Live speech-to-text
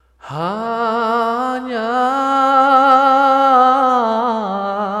Hanya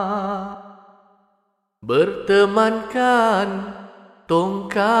bertemankan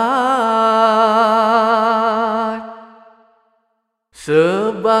tongkat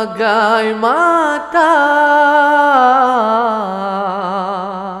sebagai mata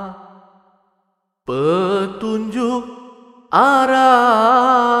petunjuk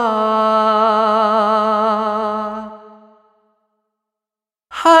arah.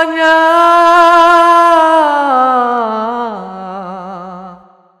 Hanya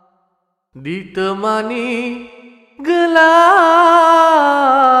ditemani gelap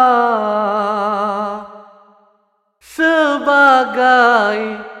sebagai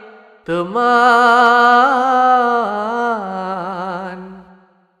teman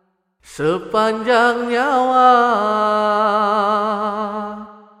sepanjang nyawa.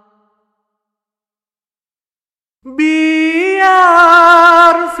 Biar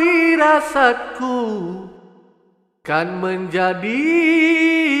firasatku kan menjadi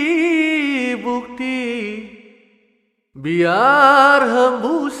bukti, biar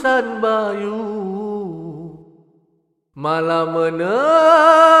hembusan bayu malah menemani.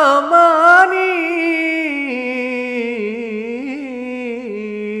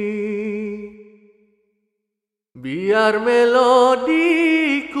 Biar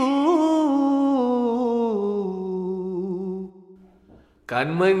melodiku kan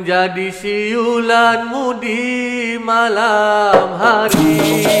menjadi siulanmu di malam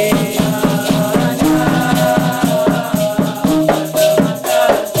hari.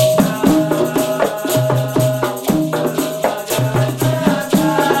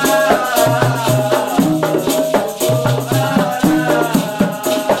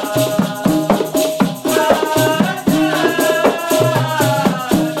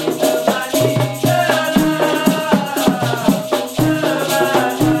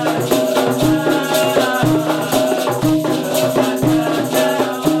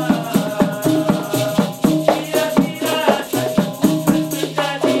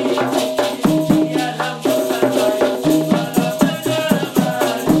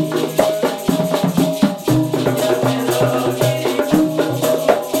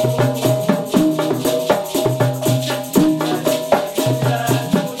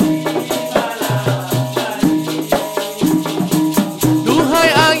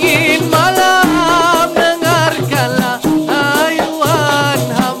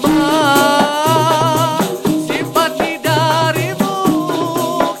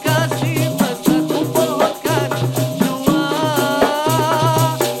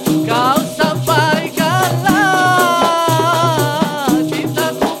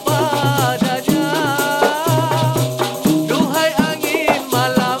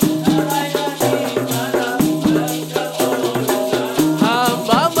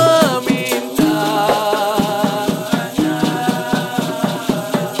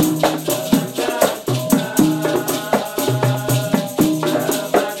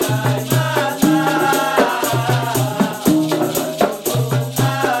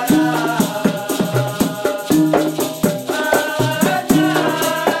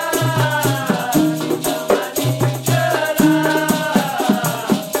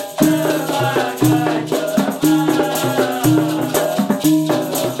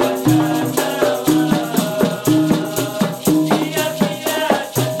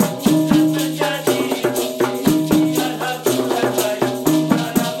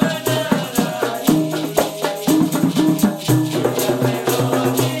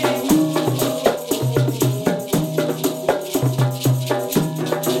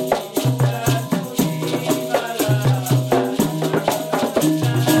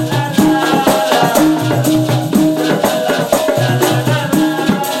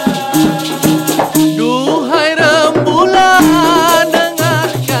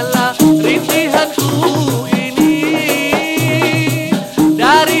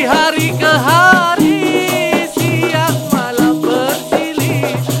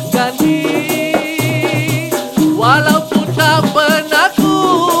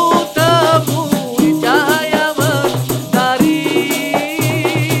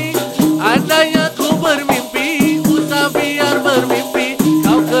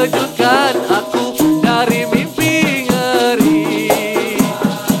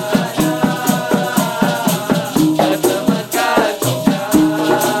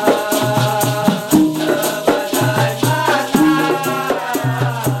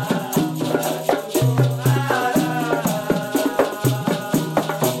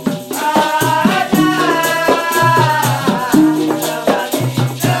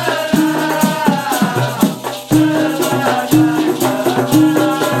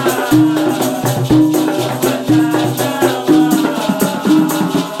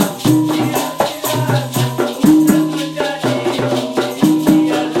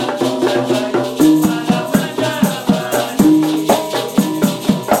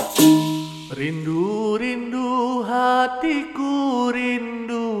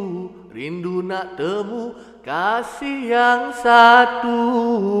 nak temu kasih yang satu.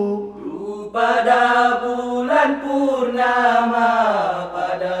 Pada bulan purnama,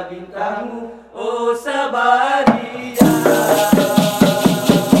 pada bintangmu, oh Sabaria.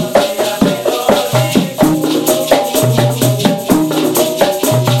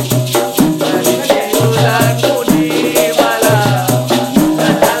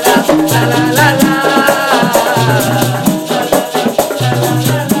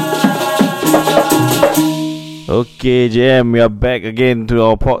 Okay JM, we are back again to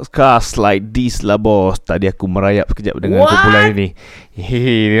our podcast like this lah bos. Tadi aku merayap sekejap dengan kumpulan ini.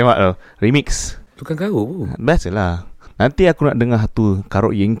 Hehehe, memang tau. Remix. Tukang karo pun. Biasalah. Nanti aku nak dengar satu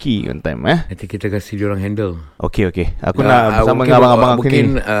Karok Yankee one time Nanti kita kasih diorang handle. Okay. Aku nak bersama dengan abang-abang aku ni. Mungkin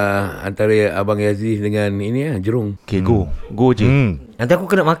antara Abang Yazid dengan ini Jerung. Okay, go je. Nanti aku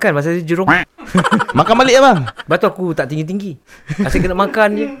kena makan masa dia Jurong. Makan balik abang. Betul aku tak tinggi-tinggi. Asyik kena makan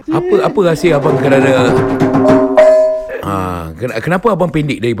je. Apa rahsia abang kerana kenapa abang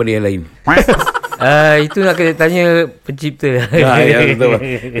pendek daripada yang lain? Itu nak kena tanya pencipta. Ya, betul.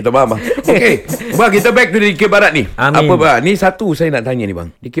 Kita faham. Okey, bang, kita back to DK Barat ni. Amin. Apa bang? Ni satu saya nak tanya ni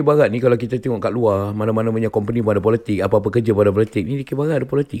bang. DK Barat ni kalau kita tengok kat luar, mana-mana punya company pun ada politik, apa-apa kerja pun ada politik. Ni DK Barat ada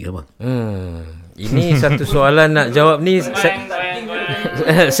politik ke bang? Ini satu soalan nak jawab ni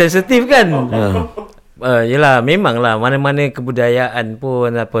sensitif kan? Yelah, memanglah mana-mana kebudayaan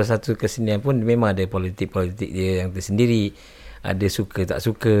pun, apa satu kesenian pun memang ada politik-politik dia yang tersendiri. Ada suka tak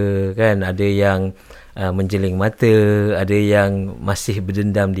suka kan, ada yang menjeling mata, ada yang masih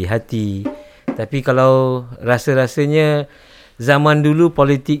berdendam di hati. Tapi kalau rasa-rasanya zaman dulu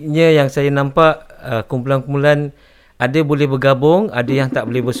politiknya yang saya nampak, kumpulan-kumpulan ada boleh bergabung, ada yang tak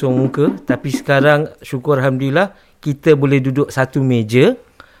boleh bersuang muka. Tapi sekarang syukur Alhamdulillah kita boleh duduk satu meja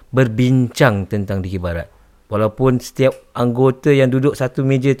berbincang tentang DK Barat. Walaupun setiap anggota yang duduk satu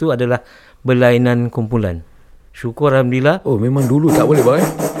meja tu adalah berlainan kumpulan. Syukur Alhamdulillah. Oh, memang dulu tak boleh bang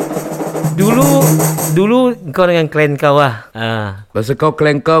Dulu kau dengan klan kau lah. Pasal kau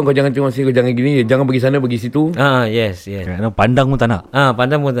klan kau jangan tengok sini, kau jangan gini, jangan pergi sana, pergi situ. Yes. Pandang pun tak nak.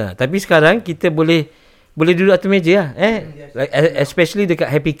 Pandang pun tak nak. Tapi sekarang kita boleh duduk atas meja lah. Especially dekat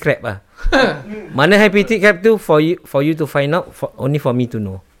Happy Crab lah. Mana Happy Crab tu for you to find out, only for me to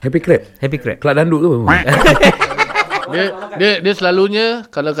know. Happy Crab? Kelab dandut tu. Dia selalunya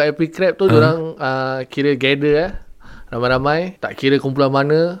kalau kat Happy Crab tu diorang kira gather ramai-ramai, tak kira kumpulan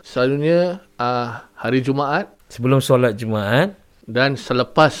mana, selalunya hari Jumaat, sebelum solat Jumaat dan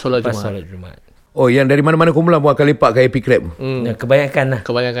selepas solat Jumaat. Oh, yang dari mana-mana kumpulan pun akan lepak ke Happy Crab. Kebanyakan lah.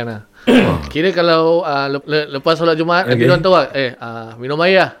 Kira kalau lepas solat Jumaat, nanti diorang tahu minum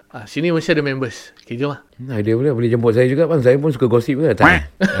air lah. Sini mesti ada members. Okay, jom lah. Dia boleh jemput saya juga bang. Saya pun suka gosip juga.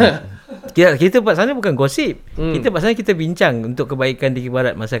 Kita buat sana bukan gosip. Kita buat sana kita bincang untuk kebaikan DK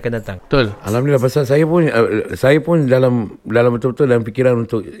Barat masa akan datang. Betul. Alhamdulillah, pasal saya pun dalam betul-betul dalam fikiran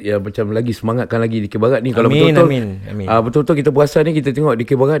untuk macam lagi semangatkan lagi DK Barat ni. Kalau Amin. betul-betul kita perasan ni, kita tengok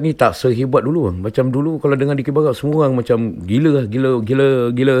DK Barat ni tak sehebat dulu bang. Macam dulu kalau dengar DK Barat semua orang macam gila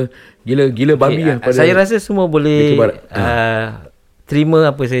babi lah. Saya rasa semua boleh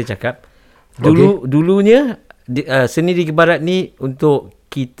terima apa saya cakap. Dulunya seni DK Barat ni untuk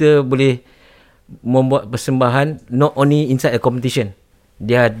kita boleh membuat persembahan not only inside a competition.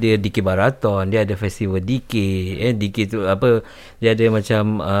 Dia ada DK Barathon, dia ada festival DK, DK tu apa, dia ada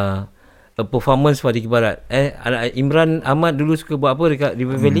macam a performance for DK Barat. Imran Ahmad dulu suka buat apa dekat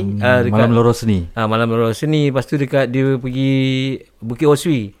River Valley? Dekat Malam Lorong Seni. Malam Lorong Seni. Lepas tu dia pergi Bukit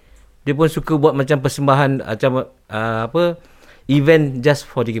Oswi. Dia pun suka buat macam persembahan macam event just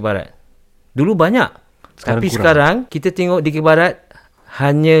for DK Barat. Dulu banyak. Tapi sekarang kita tengok DK Barat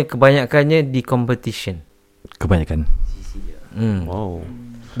hanya kebanyakannya di competition. Kebanyakan. Wow.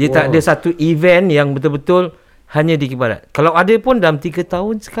 Dia tak ada satu event yang betul-betul hanya DK Barat. Kalau ada pun dalam 3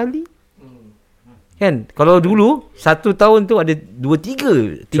 tahun sekali. Kan? Kalau dulu 1 tahun tu ada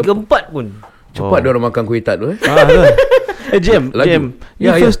 2-3, 3-4 pun. Cepat dia orang makan kuih tat tu. Jam,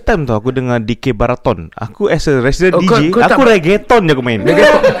 first time tau aku dengar DK Barathon. Aku as a resident DJ, aku reggaeton je aku main.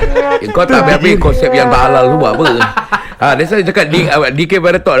 Kau tak habis konsep yang tak halal tu buat apa? Dia saya cakap DK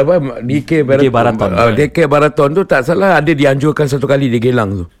Barathon apa? DK Barathon. DK Barathon tu tak salah ada dianjurkan satu kali di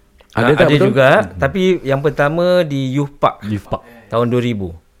Gelang tu. Ada juga, tapi yang pertama di Youth Park tahun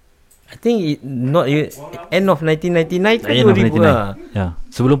 2000. I think end of 1999 ke 2000 lah. Ya,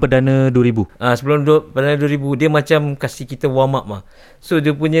 sebelum Perdana 2000. Sebelum Perdana 2000 dia macam kasih kita warm up lah. So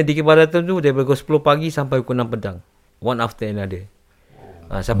dia punya DK Barathon tu daripada pukul 10 pagi sampai pukul 6 petang. One after another.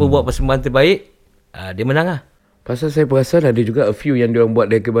 Siapa buat persembahan terbaik, dia menang lah. Pasal saya perasan ada juga a few yang diorang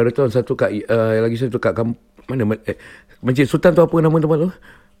buat DK Barathon. Satu kat lagi satu kat mana Masjid Sultan tu, apa nama tempat tu?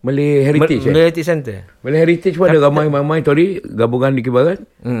 Malay Heritage Malay Heritage Center. Malay Heritage pun ada ramai-ramai tadi gabungan Dikir Barat.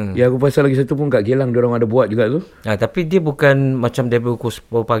 Yang aku pasal lagi satu pun kat Geylang diorang ada buat juga tu. Tapi dia bukan macam daripada pukul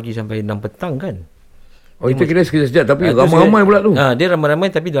 10 pagi sampai 6 petang kan. Oh itu kira sekejap tapi ramai-ramai pula tu. Dia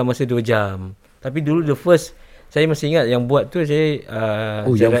ramai-ramai tapi dalam masa 2 jam. Tapi dulu the first saya masih ingat yang buat tu saya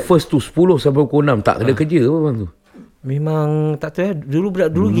yang first tu 10 sampai pukul 6 tak ada kerja apa bang tu? Memang tak tahu dulu gila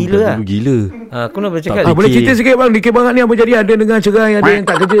lah. Dulu gila. Aku nak bercakap boleh cerita sikit bang Dikir Barat ni apa jadi? Ada dengar cerai, ada yang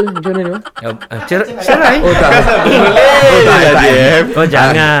tak kerja macam mana ni bang? Cerai? Oh tak.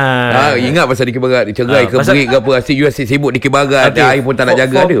 Jangan. Ingat pasal Dikir Barat cerai ke break ke apa, asyik you asyik sibuk Dikir Barat, air pun tak nak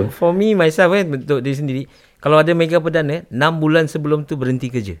jaga dia. For me myself untuk diri sendiri, kalau ada mega perdana 6 bulan sebelum tu berhenti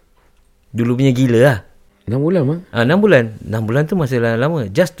kerja. Dulu punya gila lah. 6 bulan bang? 6 bulan tu masih lama.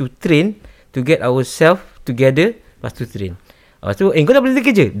 Just to train, to get ourselves together. Lepas tu train. Lepas tu kau dah berhenti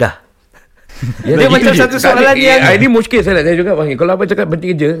kerja? Dah. Dia macam satu soalan yang ini muskil saya nak tanya juga bang. Kalau abang cakap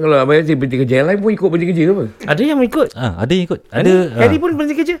berhenti kerja, kalau abang cakap berhenti kerja, yang lain pun ikut berhenti kerja ke apa? Ada yang ikut. Ada yang ikut. Ada. Harry pun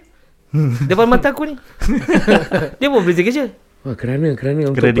berhenti kerja. Depan mata aku ni. Dia pun berhenti kerja. Kerana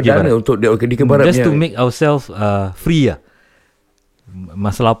untuk perdana untuk Dikir Barat just to make ourselves free lah.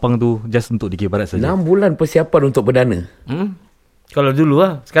 Masa lapang tu just untuk Dikir Barat saja. 6 bulan persiapan untuk perdana. Kalau dulu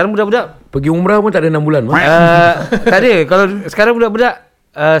lah. Sekarang budak-budak pergi umrah pun tak ada 6 bulan. Tak ada. Kalau sekarang budak-budak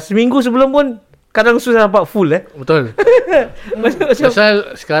seminggu sebelum pun kadang susah dapat full Betul.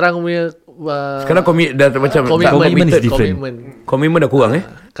 Pasal sekarang punya sekarang dah macam commitment is different. Komitmen dah kurang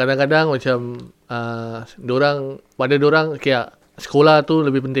Kadang-kadang macam pada dorang sekolah tu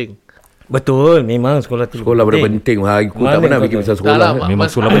lebih penting. Betul. Memang sekolah tu sekolah benda penting. Aku tak pernah fikir pasal sekolah.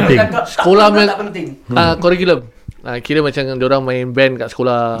 Memang sekolah penting. Sekolah tak penting. Curriculum. Kira macam diorang main band kat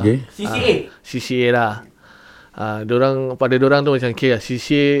sekolah. CCA lah. Pada diorang tu macam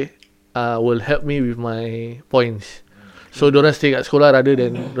CCA will help me with my points. So diorang stay kat sekolah rather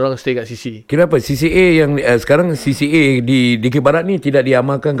than diorang stay kat CCA. Kenapa CCA yang sekarang CCA di Dikir Barat ni tidak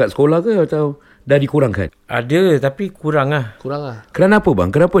diamalkan kat sekolah ke atau dah dikurangkan? Ada tapi kurang lah. Kenapa bang?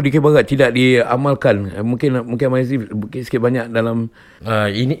 Kenapa Dikir Barat tidak diamalkan? Mungkin masih sikit banyak dalam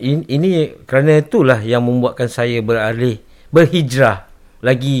ini kerana itulah yang membuatkan saya berhijrah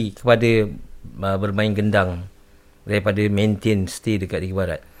lagi kepada bermain gendang daripada maintain stay dekat Dikir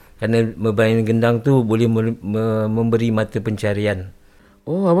Barat. Kerana bermain gendang tu boleh memberi mata pencarian.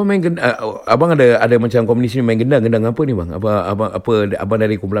 Oh, abang main gendang. Abang ada macam komuniti main gendang apa ni bang? Abang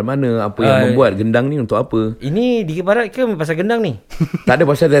dari kumpulan mana? Apa yang membuat gendang ni untuk apa? Ini Dikir Barat ke pasal gendang ni? Tak ada,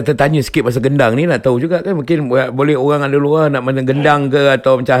 pasal dia tertanya sikit pasal gendang ni, nak tahu juga kan. Mungkin boleh orang ada luar nak main gendang ke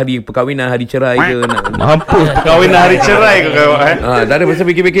atau macam hari perkahwinan, hari cerai ke Mampus perkahwinan hari cerai ke kau tak ada, pasal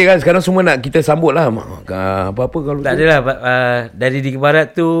fikir-fikir kan sekarang semua nak kita sambut lah. Apa-apa kalau tak adalah dari Dikir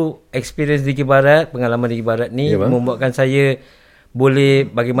Barat tu, experience Dikir Barat, pengalaman Dikir Barat ni membuatkan saya boleh,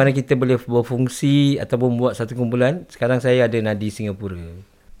 bagaimana kita boleh berfungsi ataupun buat satu kumpulan. Sekarang saya ada Nadi Singapura.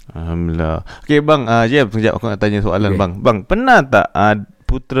 Alhamdulillah. Okay bang, sekejap aku nak tanya soalan bang. Bang, pernah tak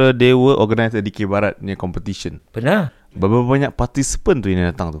Putra Dewa organize Dikir Barat punya competition? Pernah. Berapa banyak participant tu yang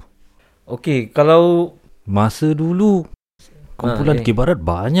datang tu? Okay, kalau masa dulu kumpulan Dikir Barat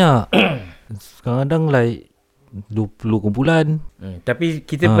banyak. Kadang like 20 kumpulan. Tapi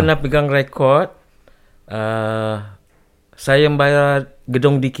kita pernah pegang rekod. Saya bayar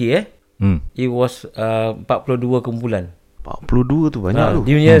gedung Dikir it was 42 kumpulan. 42 tu banyak tu.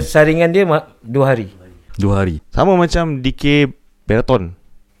 Dia punya saringan dia 2 hari. 2 hari. Sama macam Dikir Marathon.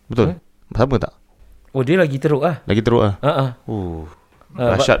 Betul? Sama tak? Oh, dia lagi teruk lah. Oh,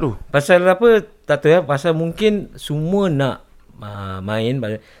 dahsyat tu. Pasal apa tak tahu ya. Pasal mungkin semua nak main.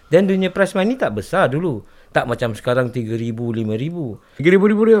 Dan dunia prize money tak besar dulu. Tak macam sekarang 3,000, 5,000.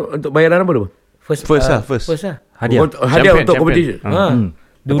 3,000 dia untuk bayaran apa tu? First lah. Hadiah untuk kompetisi.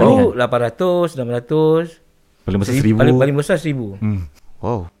 Dulu 800, 600. Paling besar 1,000. Paling besar 1,000.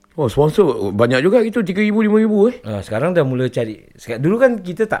 Wow. Oh, sponsor banyak juga gitu, 3,000, 5,000 Sekarang dah mula cari. Dulu kan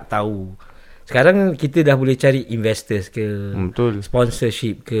kita tak tahu. Sekarang kita dah boleh cari investors ke, betul,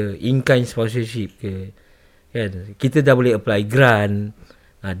 sponsorship ke, in-kind sponsorship ke. Kan? Kita dah boleh apply grant.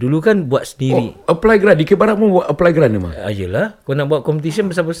 Dulu kan buat sendiri. Apply grant. Dikir Barat pun buat apply grant memang. Yelah, kau nak buat competition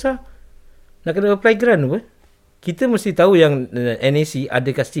besar-besar, nak kena apply grant apa? Kita mesti tahu yang NAC ada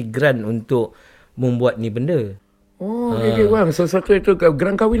kasih grant untuk membuat ni benda. Oh, okay, bang. Sesuatu itu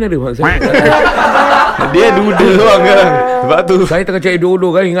grant kahwin ada bang. Dia duda bang kan. Sebab tu saya tengah cari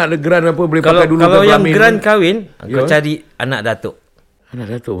dulu kan, ingat ada grant apa boleh pakai dulu. Kalau yang grant kahwin, kau cari anak datuk. Anak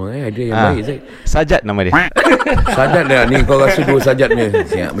datuk bang, ada yang baik saya. Sajat nama dia. Sajat dah ni, kau rasa dua sajatnya.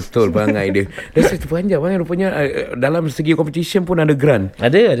 Siap betul perangai dia. Dah saya terperanjat bang, rupanya dalam segi competition pun ada grant.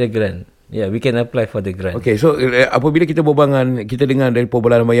 Ada grant. Yeah, we can apply for the grant. Okay, so apabila kita berbangan, kita dengar dari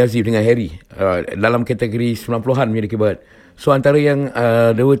perbualan Abang Yazif dengan Harry dalam kategori 90-an punya Dikir Barat. So antara yang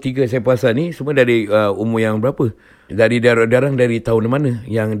 2-3 saya perasan ni semua dari umur yang berapa? Dari darang dari tahun mana?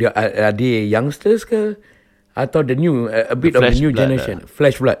 Yang dia ada youngsters ke atau the new a bit of the new generation?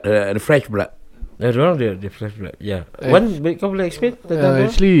 Fresh blood. Orang dia fresh blood. Yeah. Kau boleh explain tentang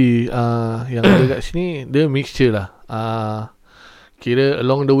actually yang ada kat sini dia mixture lah. Kira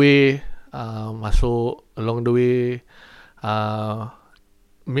along the way masuk along the way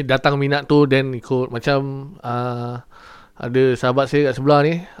datang minat tu, then ikut macam ada sahabat saya kat sebelah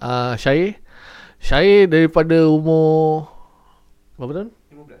ni, Syahir daripada umur berapa tahun?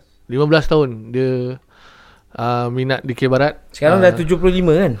 15 tahun dia minat Dikir Barat. Sekarang dah 75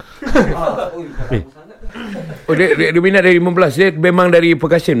 kan? Oh, dia minat dari 15. Dia memang dari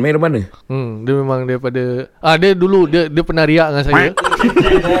percussion, main mana? Dia memang daripada dia dulu dia pernah riak dengan saya.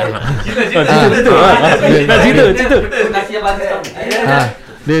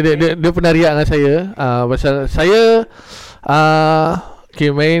 Dia pernah riak dengan saya pasal saya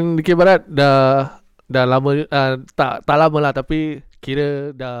main Dikir Barat dah lama, tak lama lah, tapi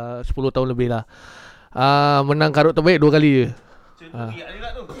kira dah 10 tahun lebih lah. Menang karut terbaik 2 kali je.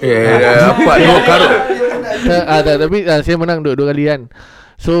 Apa 2 karut? Tapi saya menang 2 kali kan.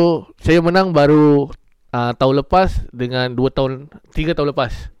 So saya menang baru tahun lepas dengan 3 tahun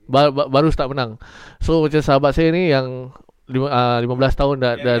lepas baru start menang. So macam sahabat saya ni yang 15 tahun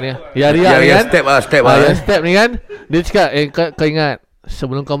dah ni. Ya kan? Step ni kan. Dia cakap kau ingat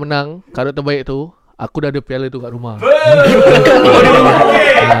sebelum kau menang karut terbaik tu, aku dah ada piala tu kat rumah.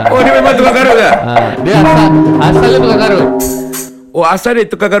 Dia memang tukang karut ke? Dia asal dia tukang karut. Oh, asal dia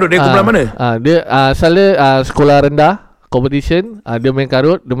tukang karut. Dia kumpulan mana? Dia asal dia sekolah rendah competition. Dia main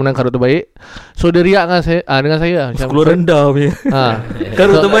karut, dia menang karut terbaik. So dia riak dengan saya macam sekolah rendah punya.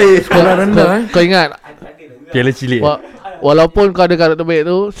 Karut terbaik sekolah rendah. Kau ingat piala cilik. Walaupun kau ada karut terbaik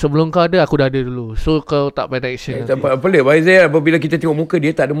tu, sebelum kau ada, aku dah ada dulu. So kau tak payah action. Pelik Faizal, apabila kita tengok muka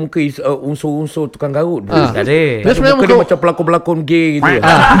dia, tak ada muka unsur-unsur tukang karut. Tak ada. Dia sebenarnya muka dia macam pelakon-pelakon gay gitu.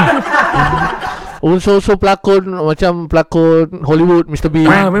 Unsur-unsur pelakon macam pelakon Hollywood, Mr.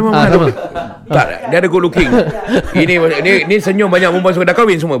 Bean. Memang sama. Tak, dia ada good looking. Ini senyum banyak perempuan semua dah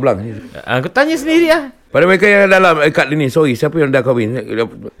kahwin semua belang. Aku tanya sendiri lah. Pada mereka yang dalam kat ni, sorry, siapa yang dah kahwin?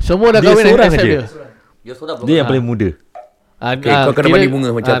 Semua dah kahwin seorang except je. Dia yang paling muda. Kau kena balik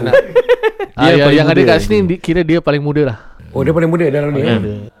bunga macam aku. Yang ada kat sini kira dia paling muda lah. Oh, dia paling muda dalam ni.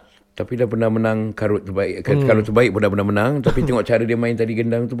 Tapi dah pernah menang karut terbaik. Karut terbaik pun dah pernah menang. Tapi tengok cara dia main tadi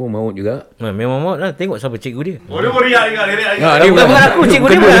gendang tu pun maut juga. Memang maut lah. Tengok siapa cikgu dia. Oh, dia mau riak ingat. Bukan aku. Cikgu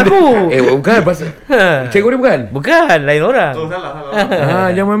dia bukan aku. Bukan pasal cikgu dia bukan? Bukan, lain orang. Oh,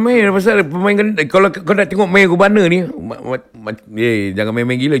 salah. Jangan main pasal pemain gendang. Kalau kau nak tengok main Rubana ni, jangan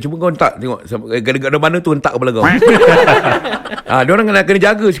main-main gila. Cuba kau hentak tengok gada-gada mana tu hentak kepala kau. Diorang kena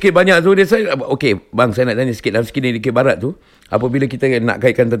jaga sikit banyak tu. Okey, bang, saya nak tanya sikit dalam skena Dikir Barat tu. Apabila kita nak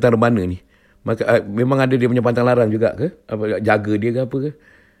kaitkan tentang rebana ni, maka memang ada dia punya pantang larang juga ke? Jaga dia ke apa ke?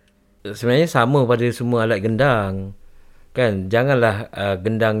 Sebenarnya sama pada semua alat gendang. Kan, janganlah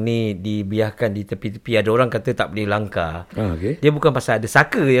gendang ni dibiarkan di tepi-tepi. Ada orang kata tak boleh langkah. Okay. Dia bukan pasal ada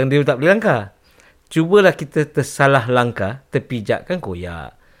saka yang dia tak boleh langkah. Cubalah kita tersalah langkah, terpijak kan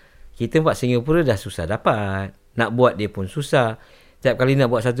koyak. Kita buat Singapura dah susah dapat. Nak buat dia pun susah. Setiap kali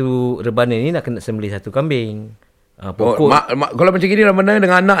nak buat satu rebana ni nak kena sembelih satu kambing. Kalau macam gini rebana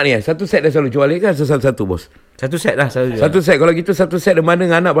dengan anak ni, satu set dah selalu jual kan? Satu bos. Satu set lah selalu jual. Satu set. Kalau gitu satu set rebana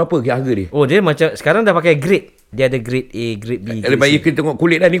dengan anak berapa harga dia? Oh, dia macam sekarang dah pakai grade. Dia ada grade A, grade B, grade C. Kita tengok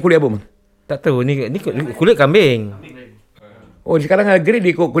kulit dah. Ni kulit apa? Tak tahu. Ni kulit kambing. Oh, sekarang grade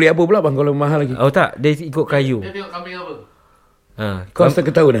dia ikut kulit apa pula bang? Kalau mahal lagi. Oh tak, dia ikut kayu. Dia tengok kambing apa? Kau rasa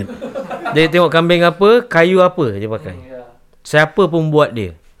ketahuan kan? Dia tengok kambing apa, kayu apa dia pakai. Siapa pun buat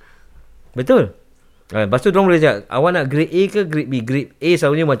dia. Betul? Lepas tu diorang boleh cakap, awak nak grade A ke grade B? Grade A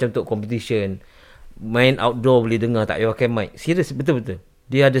selalunya macam untuk competition. Main outdoor boleh dengar, tak payah pakai mic. Serius, betul-betul.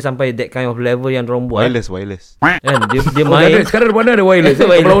 Dia ada sampai that kind of level yang diorang buat. Wireless. Kan? Dia main. Sekarang mana ada wireless?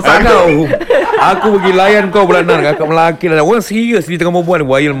 Kepala otak kau. Aku pergi layan kau beranak. Kakak melaki lah. Orang serius di tengah perempuan.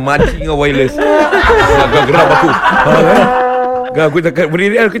 Wireless mati dengan wireless. Agak geram aku. Aku tak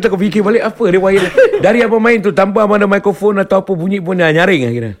berdiri, kita fikir balik apa dia wireless. Dari apa main tu tanpa mana mikrofon atau apa bunyi pun nyaring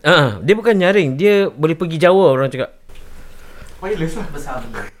lah kira. Dia bukan nyaring, dia boleh pergi jauh orang cakap. Wireless lah. Besar.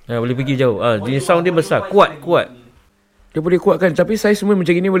 Boleh pergi jauh. Dia sound dia besar, kuat. Dia boleh kuatkan, tapi saya semua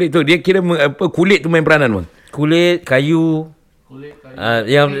macam gini boleh tu. Dia kira kulit tu main peranan bang. Kulit, kayu.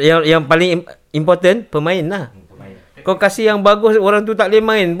 Yang paling important pemain lah. Kau kasih yang bagus, orang tu tak boleh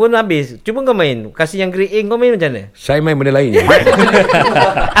main pun habis. Cuba kau main. Kasih yang grade A, kau main macam mana? Saya main benda lain je.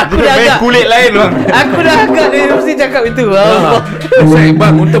 Aku dah agak kulit lain bang. Aku dah agak dia mesti cakap itu. Saya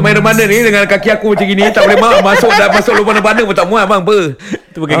bang, untuk main remana ni dengan kaki aku macam gini, tak boleh masuk lubang remana pun tak muat bang.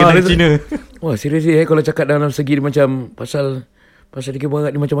 Tu pakai kita Cina. Wah, serius kalau cakap dalam segi macam pasal Dikir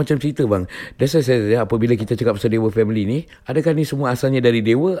Barat ni macam-macam cerita bang. That's why saya apabila kita cakap pasal Dewa Family ni, adakah ni semua asalnya dari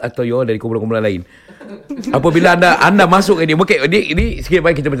Dewa atau you all dari kumpulan-kumpulan lain? Apabila anda masuk ke ni, okay, ini sikit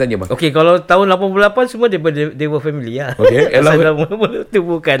baik kita bertanya bang. Okey, kalau tahun 88 semua daripada Dewa Family lah. Okey, pasal tu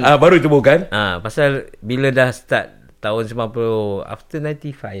bukan. Baru itu bukan? Pasal bila dah start tahun 90 after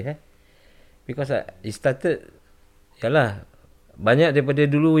 95 because it started yalah banyak daripada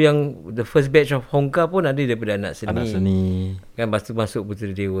dulu yang the first batch of Hongka pun ada daripada anak seni. Kan masuk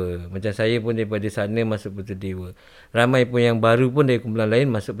Putera Dewa. Macam saya pun daripada sana masuk Putera Dewa. Ramai pun yang baru pun dari kumpulan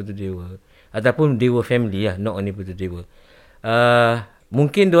lain masuk Putera Dewa. Ataupun Dewa Family lah, not only Putera Dewa.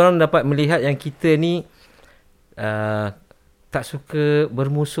 Mungkin diorang dapat melihat yang kita ni tak suka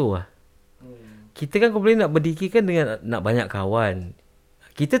bermusuh lah. Kita kan boleh nak berdikirkan dengan nak banyak kawan.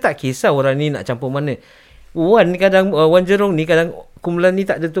 Kita tak kisah orang ni nak campur mana. Wan Jerong ni kadang kumpulan ni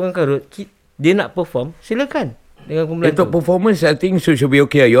tak ada tukang karut, dia nak perform, silakan dengan kumpulan itu. Performance I think should be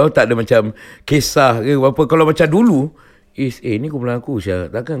okay. You all tak ada macam kisah ke apa. Kalau macam dulu ni kumpulan aku Syah,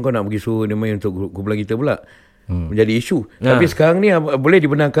 takkan kau nak pergi suruh dia main untuk kumpulan kita pula. Menjadi isu. Tapi sekarang ni boleh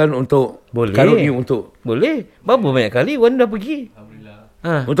dibenarkan untuk karut ni untuk boleh. Berapa banyak kali Wan dah pergi.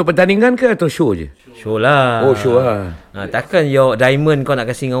 Untuk pertandingan ke atau show je? Show lah. Oh, show lah. Takkan your diamond kau nak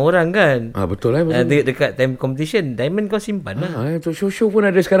kasih dengan orang kan? Betul lah. Dekat time competition, diamond kau simpan lah. Untuk show pun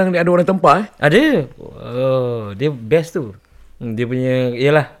ada sekarang, ada orang tempah. Ada. Dia best tu. Dia punya,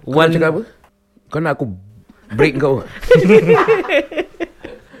 yalah. Kau nak cakap apa? Kau nak aku break kau?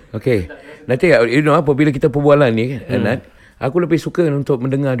 Okay. Nanti, apabila kita perbualan ni, Nat, aku lebih suka untuk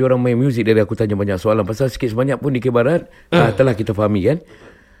mendengar diorang main muzik dari aku tanya banyak soalan. Pasal sikit sebanyak pun Dikir Barat telah kita fahami kan.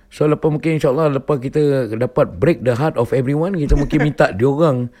 So lepas mungkin insyaAllah lepas kita dapat break the heart of everyone, kita mungkin minta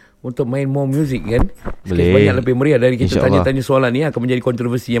diorang untuk main more music kan. Sikit sebanyak lebih meriah dari kita tanya-tanya soalan ni akan menjadi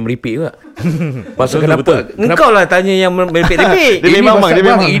kontroversi yang meripik juga. Pasal kenapa? Engkau lah tanya yang meripik-ripik. Dia memang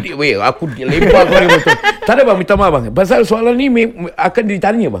aku lempar kau ni betul. Tak ada bang, minta maaf bang. Pasal soalan ni akan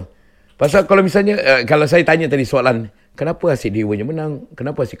ditanya bang. Pasal kalau misalnya kalau saya tanya tadi soalan, kenapa asyik Dewa je menang?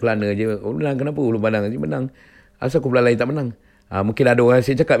 Kenapa asyik Kelana je menang? Kenapa Ulu Bandang je menang? Asal kumpulan lain tak menang? Mungkin ada orang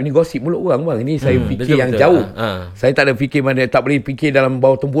saya cakap ini gosip mulut orang bang. Ini saya fikir yang jauh. Saya tak ada fikir mana, tak boleh fikir dalam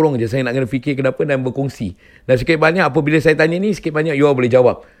bawah tempurung je. Saya nak kena fikir kenapa dan berkongsi. Dan sikit banyak apabila saya tanya ni, sikit banyak you all boleh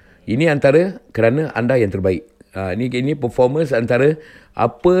jawab. Ini antara kerana anda yang terbaik. Ini performance antara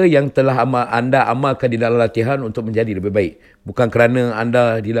apa yang telah anda amalkan di dalam latihan untuk menjadi lebih baik. Bukan kerana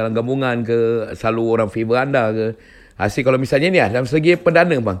anda di dalam gabungan ke, selalu orang favor anda ke. Asyik kalau misalnya ni dalam segi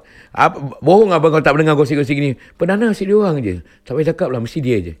perdana bang. Bohong abang kalau tak mendengar gosip-gosip gini. Perdana asyik dia orang je. Tak payah cakap lah, mesti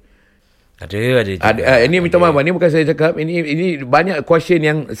dia je. Ada. Ini minta maaf bang. Ini bukan saya cakap. Ini banyak question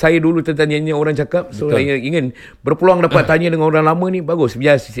yang saya dulu tertanya orang cakap. So saya ingin berpeluang dapat tanya dengan orang lama ni. Bagus.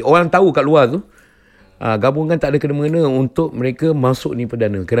 Biar orang tahu kat luar tu. Gabungan tak ada kena-mengena untuk mereka masuk ni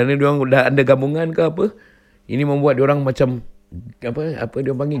perdana. Kerana diorang dah ada gabungan ke apa. Ini membuat diorang macam apa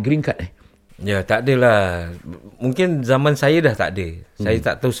dia panggil green card Ya, tak adalah. Mungkin zaman saya dah tak ada. Saya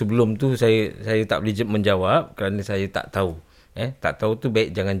tak tahu sebelum tu, saya tak boleh menjawab kerana saya tak tahu. Tak tahu tu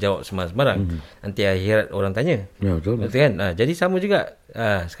baik jangan jawab sembarang. Nanti akhirat orang tanya. Ya, betul kan? Jadi sama juga.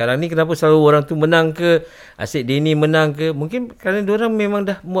 Sekarang ni kenapa selalu orang tu menang ke, asyik dia ni menang ke, mungkin kerana diorang memang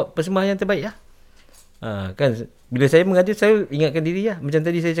dah buat persembahan yang terbaik lah. Kan bila saya mengajar, saya ingatkan diri lah. Macam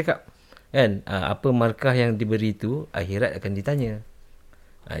tadi saya cakap. Kan? Apa markah yang diberi tu, akhirat akan ditanya.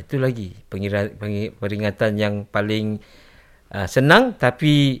 Itu lagi peringatan yang paling senang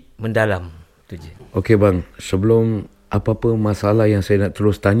tapi mendalam. Itu je. Okey bang, sebelum apa-apa masalah yang saya nak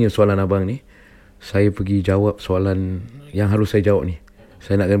terus tanya soalan abang ni, saya pergi jawab soalan yang harus saya jawab ni.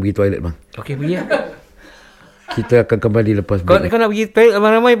 Saya nak kena pergi toilet bang. Okey, pergi lah. Kita akan kembali lepas break. Kau nak pergi toilet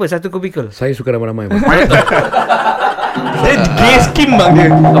ramai-ramai apa? Satu kubikel? Saya suka ramai-ramai bang. Dia gay skim bang dia.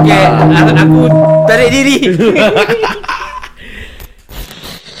 Okey, aku tarik diri.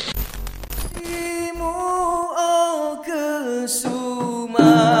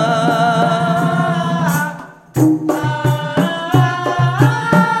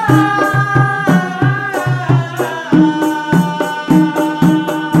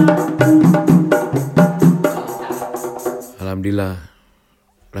 Alhamdulillah,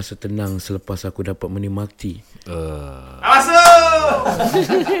 rasa tenang selepas aku dapat menikmati. Masuk!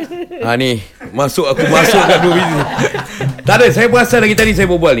 Ni Aku masuk kat dua biji. Tak ada, saya perasan lagi tadi saya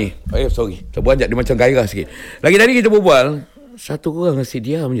berbual ni. Sorry, terberanjak dia macam gairah sikit. Lagi tadi kita berbual, satu orang asyik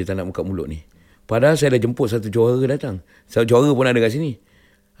diam je tak nak buka mulut ni. Padahal saya dah jemput satu juara datang. Satu juara pun ada kat sini.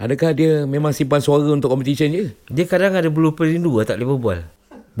 Adakah dia memang simpan suara untuk competition je? Dia kadang ada bulu perindu tak boleh berbual.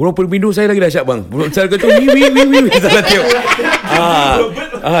 Burung perindu saya lagi dahsyat bang. Burung saya kata wi. Salah tiup.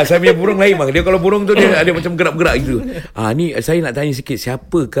 Saya punya burung lain bang. Dia kalau burung tu dia ada macam gerak-gerak gitu. Ni saya nak tanya sikit,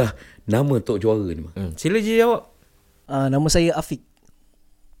 siapakah nama tok juara ni bang? Sila je jawab. Nama saya Afiq.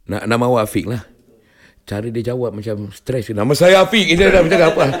 Nama awak Afiq lah. Cara dia jawab macam stres. Nama saya Afiq. Dia dah macam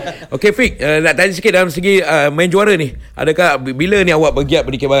apa? Okey Afiq, nak tanya sikit dalam segi main juara ni. Adakah bila ni awak bergiat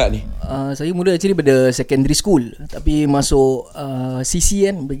Berdikari Barat ni? Saya mula actually pada secondary school, tapi masuk CC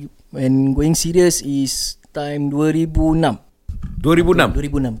kan, when going serious is time 2006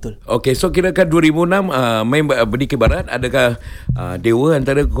 betul. Okey, so kirakan 2006 main Berdikari Barat. Adakah dewa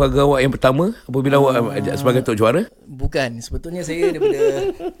antara keluarga awak yang pertama apabila awak sebagai tok juara? Bukan, sebetulnya saya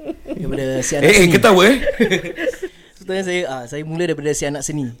daripada si anak seni. Ketawa Sebetulnya saya mula daripada si anak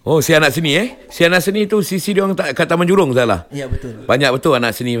seni. Oh, si anak seni Si anak seni tu sisi dia orang kat Taman Jurong salah? Ya, betul. Banyak betul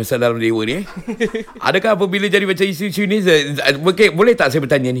anak seni masa dalam dewa ni Adakah apabila jadi macam isu-isu ni, boleh tak saya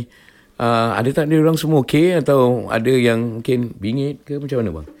bertanya ni, ada tak dia orang semua okey atau ada yang mungkin bingit ke macam mana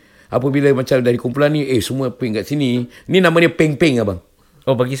bang? Apabila macam dari kumpulan ni semua peng kat sini, ni nama dia peng-peng abang?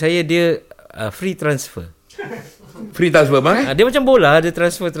 Oh, bagi saya dia free transfer. Free transfer bang Dia macam bola, ada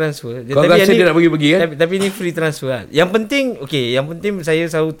transfer. Kau rasa dia nak bagi-bagi kan? Tapi ni free transfer. Yang penting saya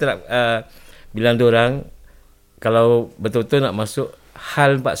selalu bilang diorang, kalau betul-betul nak masuk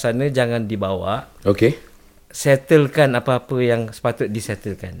hal empat sana, jangan dibawa. Okey. Settlekan apa-apa yang sepatut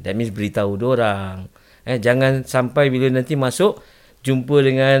disettlekan. That means beritahu diorang. Jangan sampai bila nanti masuk jumpa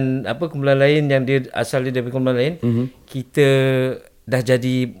dengan kumpulan lain yang dia asal dia dari kumpulan lain, kita dah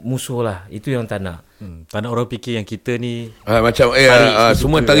jadi musuh lah. Itu yang tak nak. Tak nak orang fikir yang kita ni macam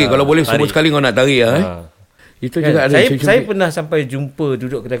semua tarik. Kalau boleh semua sekali kau nak tarik Itu juga ada. Saya pernah sampai jumpa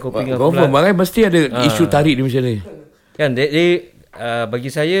duduk kedai kopi dengan kumpulan. Confirm mesti ada isu tarik di macam ni. Kan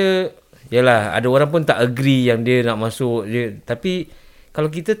bagi saya, yalah, ada orang pun tak agree yang dia nak masuk dia. Tapi kalau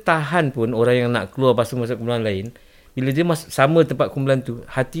kita tahan pun orang yang nak keluar pasal masuk kumpulan lain, bila dia sama tempat kumpulan tu,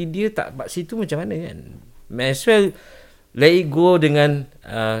 hati dia tak kat situ macam mana kan? May as well let it go dengan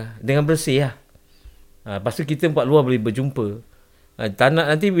bersih lah. Lepas tu kita empat luar boleh berjumpa. Tak nak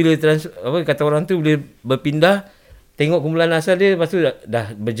nanti bila kata orang tu bila berpindah, tengok kumpulan asal dia, lepas tu dah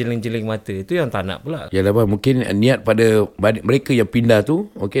berjeling-jeling mata. Itu yang tak nak pula. Yalah bang, mungkin niat pada mereka yang pindah tu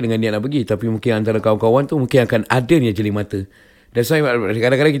dengan niat nak pergi, tapi mungkin antara kawan-kawan tu mungkin akan ada niat jeling mata. Dan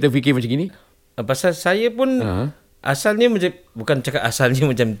kadang-kadang kita fikir macam gini. Pasal saya pun asalnya macam, bukan cakap asalnya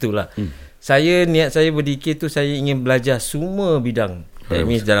macam itulah. Niat saya berdikir tu, saya ingin belajar semua bidang. That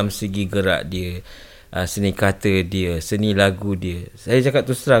means dalam segi gerak dia, seni kata dia, seni lagu dia. Saya cakap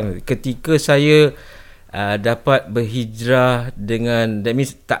terus terang, ketika saya dapat berhijrah dengan, that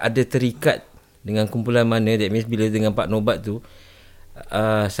means tak ada terikat dengan kumpulan mana, that means bila dengan Pak Nobat tu,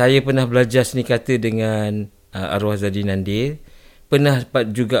 saya pernah belajar seni kata dengan Arwah Zadi Nandir, pernah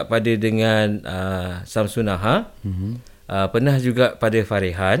juga pada dengan Samsun Aha, pernah juga pada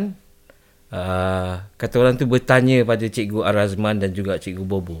Farehan. Kata orang tu bertanya pada Cikgu Arazman dan juga Cikgu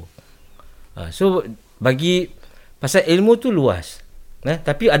Bobo. So pasal ilmu tu luas.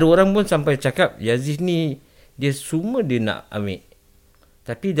 Tapi ada orang pun sampai cakap Yazid ni dia semua dia nak ambil.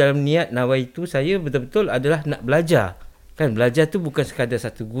 Tapi dalam niat nawaitu saya betul-betul adalah nak belajar. Kan belajar tu bukan sekadar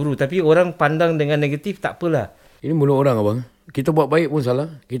satu guru, tapi orang pandang dengan negatif tak apalah. Ini mulut orang abang. Kita buat baik pun salah,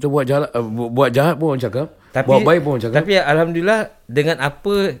 kita buat jahat pun orang cakap, buat baik pun orang cakap. Tapi alhamdulillah dengan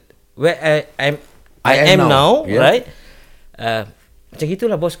apa where I am now, right? Macam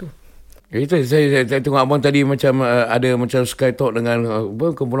gitulah bosku. Itu saya tengok abang tadi macam ada macam sky talk dengan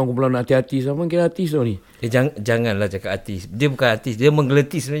kumpulan-kumpulan hati-hati sama kira artis tu ni. Janganlah cakap artis. Dia bukan artis, dia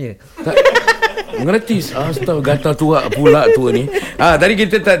menggeletis sebenarnya. Menggeletis. Astaga, gatal tuak pula tu ni. Tadi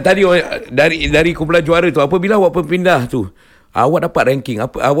kita dari kumpulan juara tu, apabila awak berpindah tu, awak dapat ranking.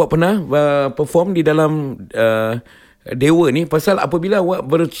 Awak pernah perform di dalam Dewa ni, pasal apabila awak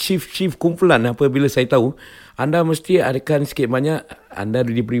bershift kumpulan, apabila saya tahu anda mesti adakan sikit banyak anda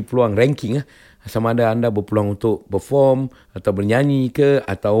diberi peluang ranking sama ada anda berpeluang untuk perform atau bernyanyi ke,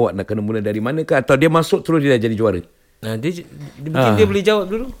 atau awak nak kena mula dari mana ke, atau dia masuk terus dia dah jadi juara. Mungkin dia boleh jawab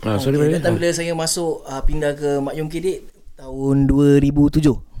dulu. Datang bila saya masuk pindah ke Mak Yong Kedik tahun 2007.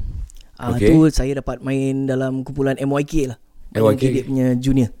 Tu saya dapat main dalam kumpulan MYK lah. MYK dia punya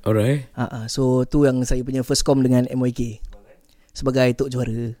junior. Alright. So tu yang saya punya first com dengan MYK sebagai tok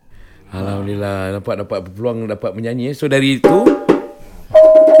juara. Alhamdulillah dapat peluang dapat menyanyi. So dari itu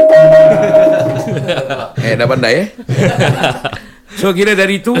Dah pandai So kira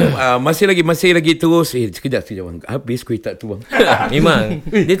dari tu masih lagi terus sekejap bang. Habis kuih tat tu bang. Memang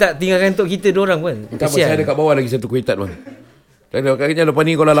dia tak tinggalkan untuk kita dorang pun. Tak apa, saya ada kat bawah lagi satu kuih tat bang. Kayaknya lepas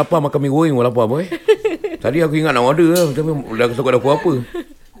ni kalau lapar makan mi goreng pun lapar boy. Tadi aku ingat nak order lah, tapi dah takut dapur apa.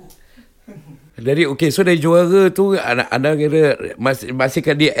 Dari so dari juara tu anda kira masih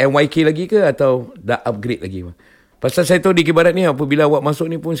kan di NYK lagi ke atau dah upgrade lagi bang? Pasal saya tahu di Kibarat ni apabila awak masuk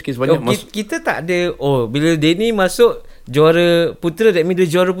ni pun sikit sebanyak kita tak ada bila Denny masuk juara putera, that means dia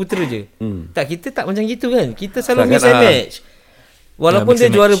juara putera je. Tak, kita tak macam gitu kan. Kita selalu mix and match. Walaupun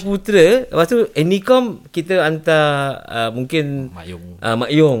dia juara putera, lepas tu Anycom kita hantar mungkin Mak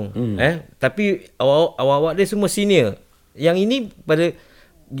Yong. Tapi awak-awak dia semua senior. Yang ini pada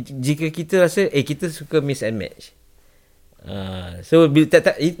jika kita rasa kita suka mix and match. So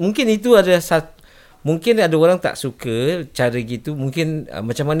mungkin itu ada mungkin ada orang tak suka cara gitu. Mungkin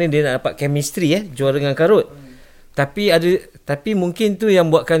macam mana dia nak dapat chemistry juara dengan Karut. Tapi mungkin tu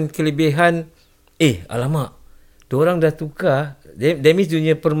yang buatkan kelebihan. Alamak, diorang dah tukar. That means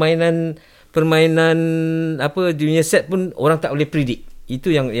dunia permainan dunia set pun orang tak boleh predict.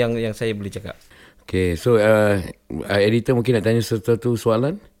 Itu yang saya boleh cakap. Okay, so editor mungkin nak tanya satu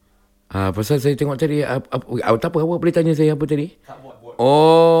soalan. Pasal saya tengok tadi tak apa, awak boleh tanya saya apa tadi?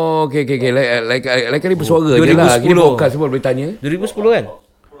 Okay. Like kali bersuara je lah. Kita podcast semua boleh tanya. 2010 kan?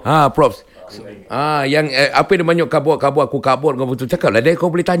 Props. Yang apa yang banyak kabut aku kau betul cakap lah. Kau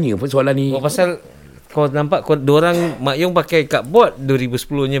boleh tanya pun soalan ni. Pasal kau nampak diorang Mak Yong pakai cardboard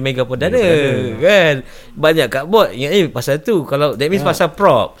 2010 nya Mega Perdana kan. Banyak cardboard. Pasal tu. Kalau that means pasal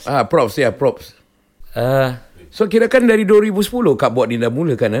props. Props. So kirakan dari 2010 cardboard ni dah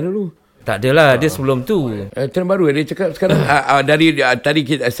mula kan dulu. Tak adalah, dia sebelum tu. Terbaru dia cakap sekarang dari tadi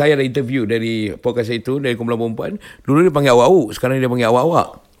saya ada interview dari podcast itu dari Kumpulan Perempuan. Dulu dia panggil awak, sekarang dia panggil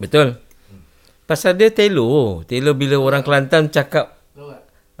awak. Betul. Pasal dia Taylor bila orang Kelantan cakap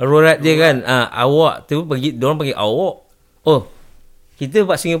rorat dia kan, awak tu diorang panggil awak. Kita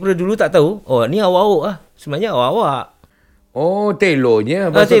buat Singapura dulu tak tahu. Ni awak lah. Sebenarnya awak. Taylornya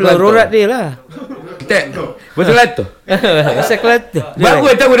Taylor rorat dia lah. Betul lah tu. Bahasa Kelantan.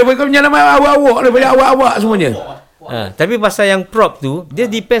 Bagus tahu dia punya nama awak-awak, dia punya awak-awak semuanya. Tapi pasal yang prop tu,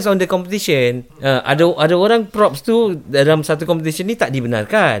 dia depends on the competition. Ada orang props tu dalam satu competition ni tak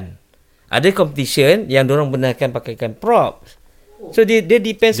dibenarkan. Ada competition yang diorang benarkan pakaikan props. So dia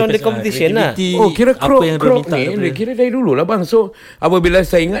depends on the competition lah. Kira crop ni kira dari dulu lah bang. So apabila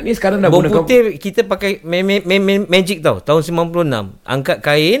saya ingat ni sekarang dah guna putih kita pakai magic tau. Tahun 96 angkat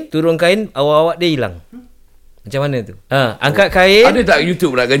kain, turun kain, awak-awak dia hilang. Macam mana tu? Angkat kain. Ada tak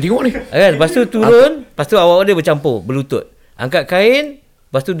YouTube nak tengok ni? Kan, lepas tu turun, lepas tu awak-awak dia bercampur, berlutut. Angkat kain,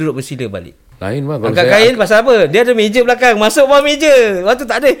 lepas tu duduk bersila balik. Lain bang. Angkat kain pasal apa? Dia ada meja belakang, masuk bawah meja. Lepas tu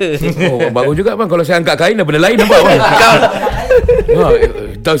tak ada. Bagus juga bang. Kalau saya angkat kain dah benda lain nampak bang.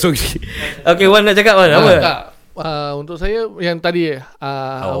 Okay, Wan nak cakap Wan apa? Untuk saya yang tadi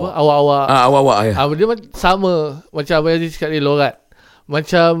awak-awak. Awak-awak ya. Dia sama macam apa yang cakap dia lorat.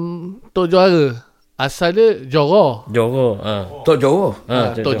 Macam Tok Juara. Asal dia Johor. Tok Johor.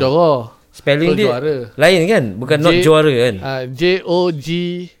 Tok Johor. Spelling dia lain kan? Bukan not juara kan?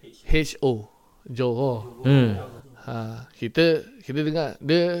 JOGHO. Johor. Kita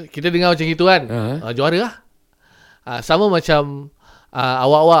dengar macam gitu kan. Juara lah. Sama macam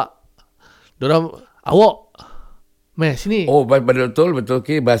awak-awak. Diorang awak. Meh sini. Betul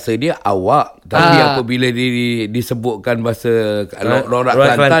okay, bahasa dia awak. Tapi apabila disebutkan bahasa lorak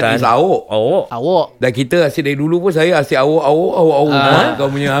Kelantan is awak. Dan kita asyik dari dulu pun saya asyik awak. Kau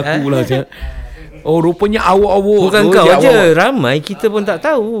punya aku lah. Rupanya awak-awak. Bukan kau je, ramai kita pun tak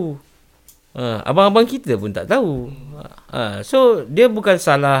tahu. Abang-abang kita pun tak tahu. So dia bukan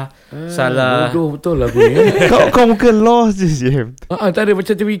salah. Bodoh betul lah aku ni. Kau muka lost je Jim. Tak ada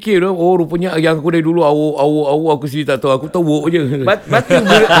macam terfikir tu. Rupanya yang aku dari dulu awak aku sendiri tak tahu. Aku tahu je. Batu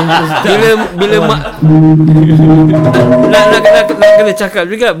bila mak nak kena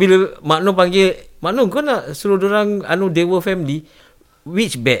cakap juga. Bila Mak Noh panggil, Mak Noh kau nak suruh dorang Dewa Family,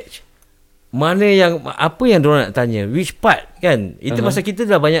 which batch? Mana yang apa yang diorang nak tanya, which part kan? Itu pasal kita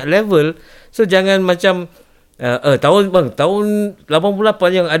dah banyak level. So jangan macam tahun 88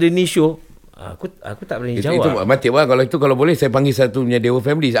 yang ada ni show, aku tak berani jawab. Itu mati bang. Kalau boleh saya panggil satu punya Dewa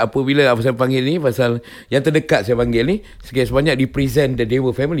Family. Apabila saya panggil ni pasal yang terdekat saya panggil ni sikit sebanyak represent the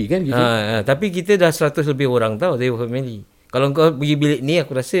Dewa Family kan gitu. Tapi kita dah 100 lebih orang tahu Dewa Family. Kalau kau pergi bilik ni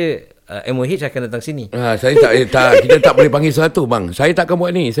aku rasa MOH akan datang sini. Saya tak kita tak boleh panggil satu bang. Saya tak akan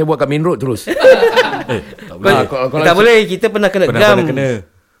buat ni. Saya buat kat main road terus. Tak boleh. Kita pernah kena gam.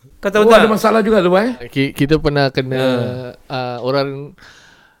 Kau tahu tak? Ada masalah juga tu bang. Kita pernah kena orang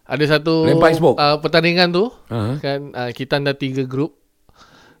Ada satu pertandingan tu kan, kita ada 3 grup.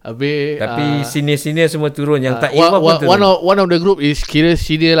 Habis tapi senior-senior semua turun, yang tak involve pun turun. One of the group is kira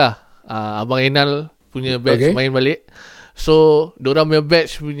senior lah. Abang Enal punya batch main balik. So diorang punya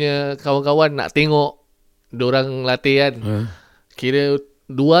batch punya kawan-kawan nak tengok diorang latih kan. Kira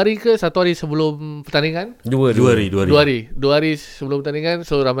 2 hari ke 1 hari sebelum pertandingan? 2 hari sebelum pertandingan.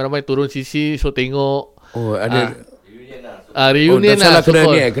 So ramai-ramai turun sisi. So tengok ada reunion lah.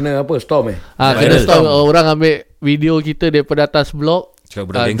 Kena apa, storm kena storm. Orang ambil video kita daripada atas blok.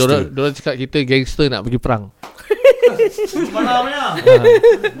 Diorang cakap kita gangster nak pergi perang. Malamnya.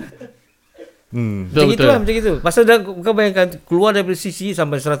 Macam itu. Pasal kau bayangkan keluar daripada sisi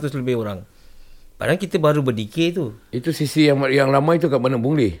sampai 100 lebih orang. Padahal kita baru berdikir tu. Itu sisi yang ramai tu kat mana,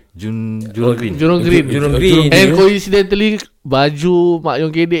 Bung Leh? Jurong Green. And coincidentally baju Mak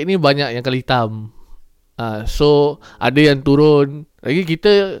Yong Kedek ni banyak yang kali hitam. So ada yang turun. Lagi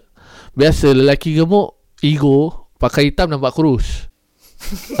kita biasa lelaki gemuk, ego, pakai hitam nampak kurus.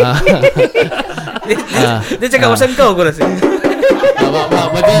 Dia cakap pasal kau rasa.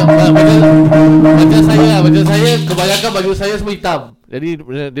 Macam saya kebanyakan baju saya semua hitam. Jadi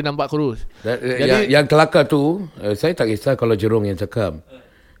dia nampak kurus. Yang kelakar tu, saya tak kisah kalau Jerong yang cakap.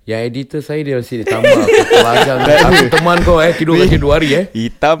 Yang editor saya dia mesti ditambah. Aku teman kau tidur kaki 2 hari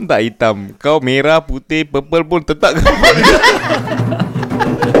Hitam tak hitam, kau merah, putih, purple pun tetap.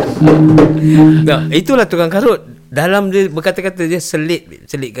 Nah, itulah tukang karut. Dalam dia berkata-kata, dia selit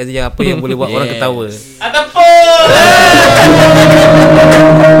kata yang apa yang boleh buat orang ketawa. Ataupun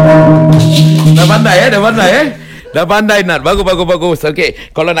Dah pandai Nat. Bagus. Okay,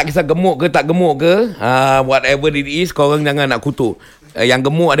 kalau nak kisah gemuk ke tak gemuk ke, whatever it is, korang jangan nak kutuk. Yang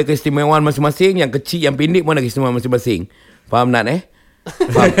gemuk ada keistimewaan masing-masing, yang kecil, yang pendek pun ada keistimewaan masing-masing. Faham Nat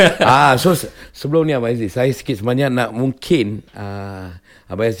Faham? So sebelum ni Abang Aziz, saya sikit sebanyak nak mungkin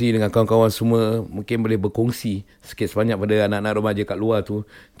Abang Aziz dengan kawan-kawan semua mungkin boleh berkongsi sikit sebanyak pada anak-anak remaja kat luar tu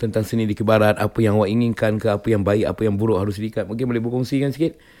tentang seni di Barat, apa yang awak inginkan ke, apa yang baik, apa yang buruk harus diikat. Mungkin boleh berkongsikan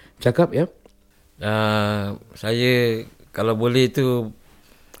sikit. Cakap ya. Saya kalau boleh tu,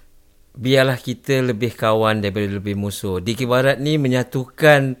 biarlah kita lebih kawan daripada lebih musuh. Di Barat ni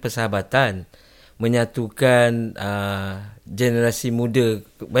menyatukan persahabatan, menyatukan generasi muda.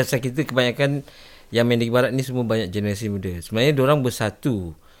 Bahasa kita kebanyakan yang main di Barat ni semua banyak generasi muda. Sebenarnya diorang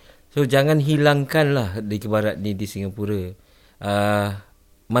bersatu. So jangan hilangkanlah di Barat ni di Singapura.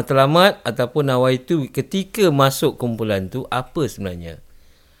 Matlamat ataupun nawaitu ketika masuk kumpulan tu apa sebenarnya?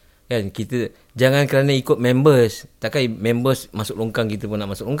 Kan kita jangan kerana ikut members. Takkan members masuk longkang kita pun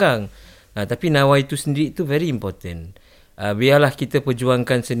nak masuk longkang. Tapi nawaitu sendiri tu very important. Biarlah kita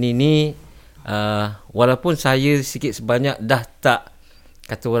perjuangkan seni ni. Walaupun saya sikit sebanyak dah tak,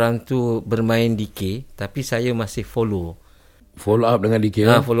 kata orang tu, bermain DK, tapi saya masih follow up dengan DK.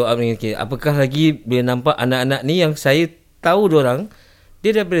 Follow up dengan DK. Apakah lagi bila nampak anak-anak ni yang saya tahu diorang,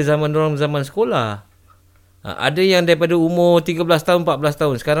 dia daripada zaman sekolah. Ada yang daripada umur 13 tahun, 14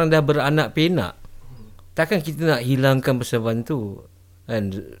 tahun, sekarang dah beranak pinak. Takkan kita nak hilangkan persahabatan tu.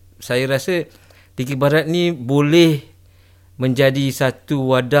 Dan saya rasa DK Barat ni boleh menjadi satu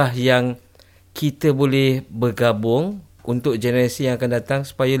wadah yang kita boleh bergabung untuk generasi yang akan datang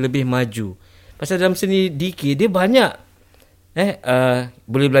supaya lebih maju. Pasal dalam seni DK dia banyak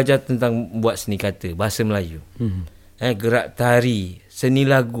boleh belajar tentang buat seni kata, bahasa Melayu. Gerak tari, seni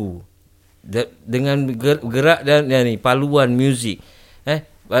lagu, dengan gerak dan paluan muzik.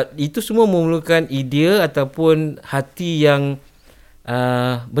 Itu semua memerlukan idea ataupun hati yang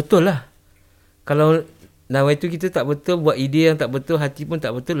betul lah. Kalau nawaitu kita tak betul, buat idea yang tak betul, hati pun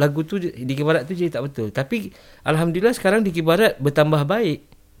tak betul, lagu tu di Barat tu jadi tak betul. Tapi alhamdulillah sekarang di Barat bertambah baik.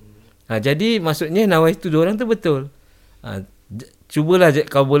 Jadi maksudnya nawaitu diorang tu betul. Cubalah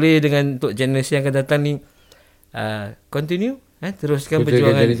kau boleh dengan untuk generasi yang akan datang ni, continue, teruskan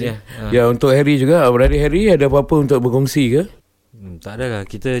perjuangan. Ya, untuk Harry juga, Brother Harry ada apa-apa untuk berkongsi ke? Tak ada lah.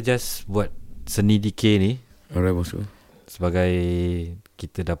 Kita just buat seni DK ni. Alright, bos. Sebagai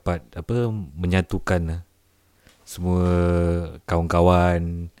kita dapat menyatukan semua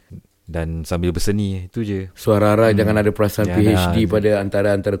kawan-kawan dan sambil berseni, itu je. Suara harap jangan ada perasaan PhD pada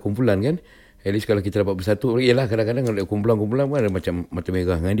antara kumpulan kan. At least kalau kita dapat bersatu, ialah kadang-kadang kalau kumpulan-kumpulan pun ada macam mata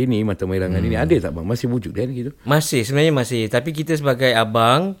merah dengan dia ni, mata merah dengan dia ni. Ada tak bang? Masih wujud kan gitu? Masih, sebenarnya masih. Tapi kita sebagai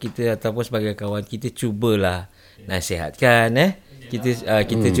abang, kita ataupun sebagai kawan, kita cubalah nasihatkan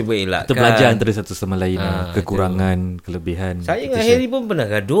kita cuba elakkan. Kita belajar antara satu sama lain kekurangan, kelebihan. Saya dengan Harry pun pernah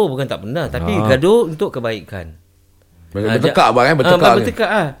gaduh, bukan tak pernah, tapi gaduh untuk kebaikan. Bertekak bang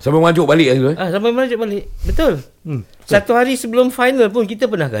bertekak sampai merajuk balik sampai merajuk balik. Betul. Satu hari sebelum final pun kita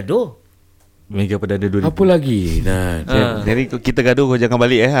pernah gaduh. Mega Perdana 2000. Apa lagi? Nah, Jadi kita gaduh, kau jangan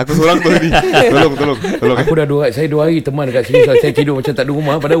balik Aku seorang tu tadi. Tolong. aku dah 2 hari teman dekat sini. Saya tidur macam tak ada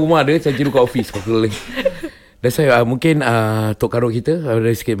rumah. Padahal rumah ada, saya tidur kat office. Dan saya mungkin Tok Karut kita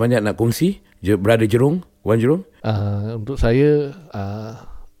ada sikit banyak nak kongsi. Brother Jerung, Wan Jerung. Untuk saya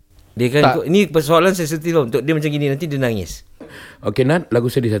Dia kan ini persoalan sensitif lah. Untuk dia macam gini nanti dia nangis. Okey Nat,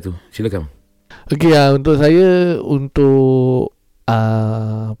 lagu sedih satu. Silakan. Okey, untuk saya, untuk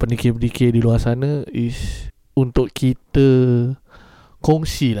pendikir-pendikir di luar sana is untuk kita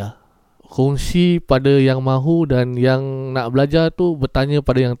kongsi pada yang mahu, dan yang nak belajar tu bertanya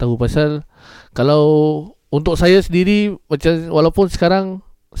pada yang tahu. Pasal kalau untuk saya sendiri, macam walaupun sekarang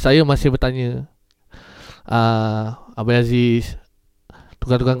saya masih bertanya, Abang Aziz,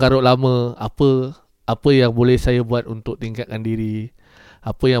 tukang-tukang karut lama, apa yang boleh saya buat untuk tingkatkan diri,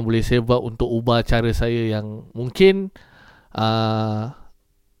 apa yang boleh saya buat untuk ubah cara saya yang mungkin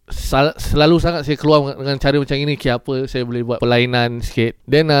selalu sangat saya keluar dengan cara macam ini. Apa saya boleh buat perlainan sikit.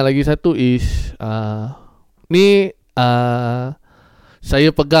 Then lagi satu is ni saya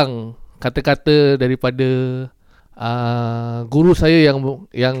pegang kata-kata daripada guru saya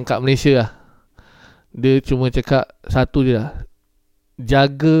yang kat Malaysia lah. Dia cuma cakap satu je lah,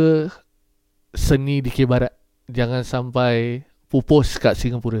 jaga seni dikir barat, jangan sampai pupus kat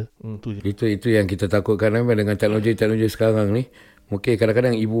Singapura. Itu yang kita takutkan dengan teknologi sekarang ni. Mungkin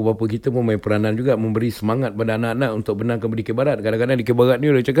kadang-kadang ibu bapa kita pun main peranan juga, memberi semangat pada anak-anak untuk benarkan dikir barat. Kadang-kadang dikir barat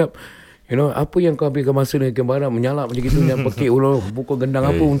ni dia cakap, apa yang kau habiskan masa dengan dikir barat, menyalap macam gitu, yang pekik pukul gendang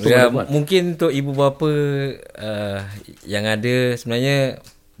apa untuk dapat. Mungkin untuk ibu bapa yang ada sebenarnya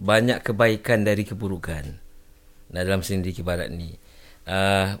banyak kebaikan dari keburukan dalam seni dikir barat ni.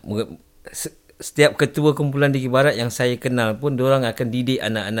 Setiap ketua kumpulan dikir barat yang saya kenal pun, diorang akan didik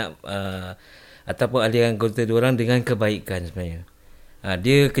anak-anak ataupun aliran anggota diorang dengan kebaikan sebenarnya.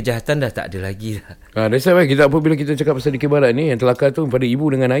 Dia kejahatan dah tak ada lagi dah. That's why kita apabila kita cakap pasal dikir barat ni, yang terlakar tu pada ibu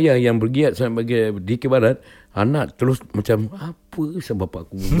dengan ayah yang bergiat sangat bagi dikir barat, anak terus macam apa sebab bapak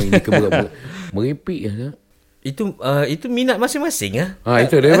aku main dikir barat merepek lah. Itu minat masing-masing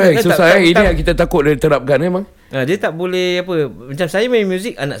itu dia baik. Susah ini yang kita takut dia terapkan memang. Dia tak boleh apa. Macam saya main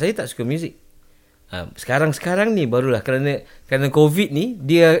muzik, anak saya tak suka muzik. Sekarang ni barulah kerana COVID ni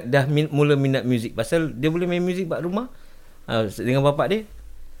dia dah mula minat muzik, pasal dia boleh main muzik kat rumah dengan bapak dia.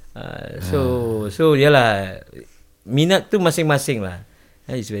 So yalah, minat tu masing-masing lah.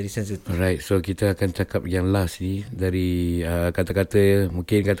 It's very sensitive. Alright, so kita akan cakap yang last ni dari kata-kata,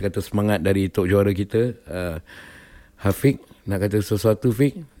 mungkin kata-kata semangat dari Tok Juara kita, Hafiq. Nak kata sesuatu,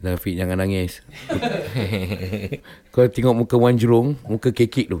 Fik? Dah, Fik, jangan nangis. Kau tengok muka Wan Jerung, muka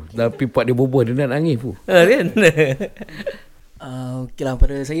kekik tu, tapi part dia boboh, dia nak nangis pun. Kan? Okay lah,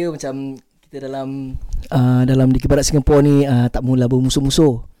 pada saya macam kita dalam dikir barat Singapura ni tak mula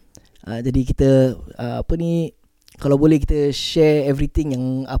bermusuh-musuh. Jadi kita kalau boleh kita share everything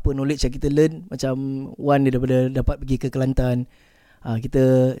yang apa knowledge yang kita learn. Macam Wan dia daripada dapat pergi ke Kelantan,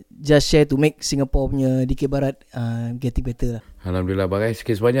 kita just share to make Singapore punya dikir barat getting better lah. Alhamdulillah, bagai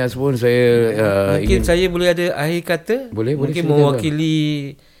sikit sebanyak pun saya mungkin saya boleh ada akhir kata. Boleh mungkin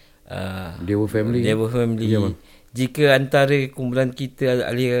mewakili Dewa Family. Ya, jika antara kumpulan kita,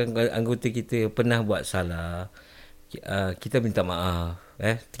 ahli anggota kita pernah buat salah, kita minta maaf.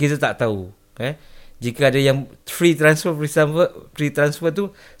 Kita tak tahu. Jika ada yang free transfer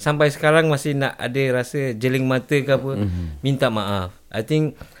tu sampai sekarang masih nak ada rasa jeling mata ke apa, minta maaf. I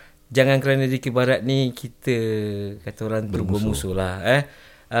think jangan kerana dikir barat ni kita kata orang tu bermusuh lah.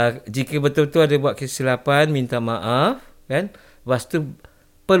 Jika betul-betul ada buat kesilapan, minta maaf kan, lepas tu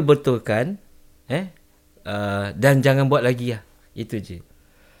perbetulkan dan jangan buat lagi lah. Itu je.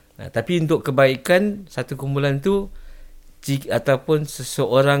 Tapi untuk kebaikan satu kumpulan tu, ataupun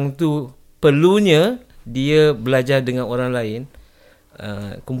seseorang tu perlunya dia belajar dengan orang lain,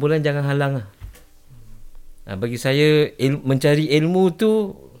 kumpulan jangan halang lah. Bagi saya mencari ilmu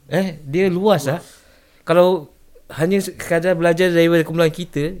tu dia luas lah. Kalau hanya sekadar belajar daripada kumpulan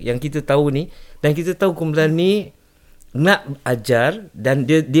kita yang kita tahu ni, dan kita tahu kumpulan ni nak ajar dan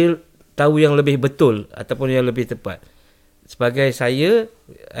dia tahu yang lebih betul ataupun yang lebih tepat, sebagai saya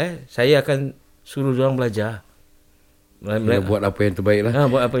akan suruh orang belajar. Buat apa yang terbaik lah.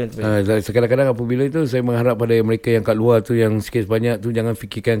 Buat apa yang terbaik. Kadang-kadang apabila itu saya mengharap pada mereka yang kat luar tu, yang sikit sebanyak tu, jangan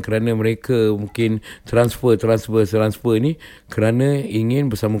fikirkan kerana mereka mungkin transfer ni kerana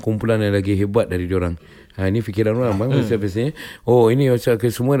ingin bersama kumpulan yang lagi hebat dari diorang. Ini fikiran orang bang. Biasanya ini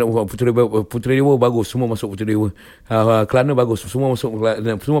semua Putera Dewa bagus, semua masuk Putera Dewa. Kelana bagus, semua masuk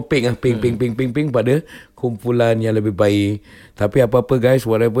Kelana. Semua ping pada kumpulan yang lebih baik. Tapi apa-apa guys,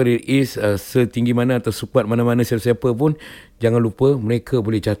 whatever it is, setinggi mana atau sekuat mana-mana siapa-siapa pun, jangan lupa mereka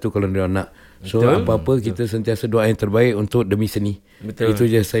boleh jatuh kalau dia nak. So apa-apa kita sentiasa doa yang terbaik untuk demi seni. Betul. Itu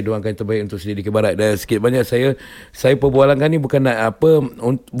je saya doakan yang terbaik untuk seni Dikir Barat. Dan sikit banyak saya perbualankan ni bukan nak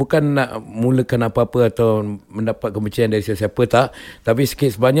bukan nak mulakan apa-apa atau mendapat kebencian dari siapa tak. Tapi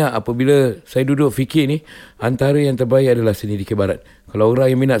sikit sebanyak apabila saya duduk fikir ni, antara yang terbaik adalah seni Dikir Barat. Kalau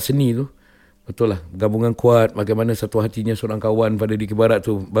orang yang minat seni tu, betul lah, gabungan kuat, bagaimana satu hatinya seorang kawan pada Dikir Barat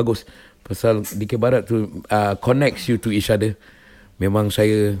tu bagus. Pasal Dikir Barat tu connects you to each other. Memang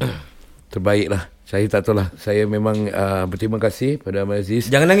saya terbaik lah. Saya tak tahu lah. Saya memang berterima kasih pada Abang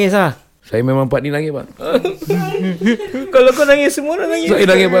Aziz. Jangan nangis lah. Saya memang part ni nangis bang. Kalau kau nangis, semua orang nangis. Saya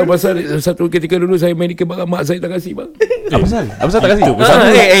nangis bang. Pasal satu ketika dulu saya main Dikir Barat, mak saya tak kasih bang. Apa pasal tak kasih?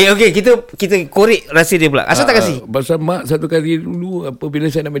 Okay, kita korek rahsia dia pula. Asal tak kasih? Pasal mak satu kali dulu apabila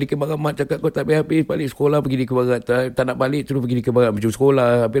saya nak main Dikir Barat, mak cakap kau tak habis balik sekolah pergi Dikir Barat. Tak nak balik terus pergi Dikir Barat pergi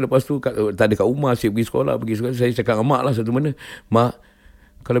sekolah. Habis lepas tu tak ada kat rumah, saya pergi sekolah. Saya cakap dengan mak lah satu mana, mak,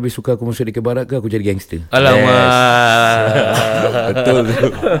 kalau lebih suka aku masuk Dikir Barat ke aku jadi gangster? Alamak. Betul tu.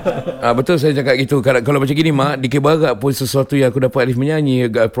 Betul saya cakap gitu. Kalau macam gini mak, Dikir Barat pun sesuatu yang aku dapat alif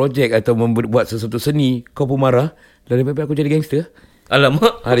menyanyi, projek atau membuat sesuatu seni, kau pun marah, dan lebih baik aku jadi gangster.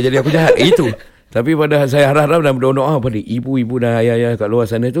 Alamak. Dia jadi aku jahat. Itu. Tapi pada saya harap dan berdoa pada ibu-ibu dan ayah-ayah kat luar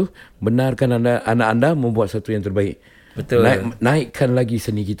sana tu, benarkan anak anda membuat sesuatu yang terbaik. Betul. Naikkan lagi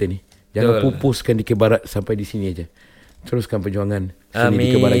seni kita ni. Jangan pupuskan Dikir Barat sampai di sini aja. Teruskan perjuangan seni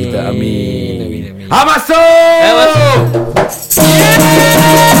Dikir Barat kita. Amin. Masuk!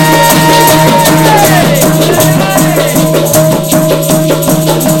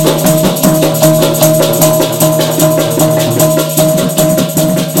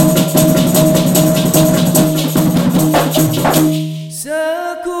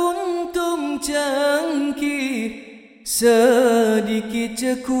 Sekuntum cangkir, sedikit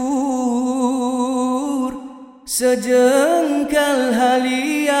cekur, sejengkal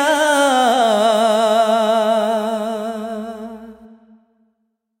halia,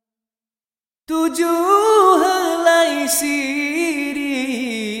 tujuh helai sirih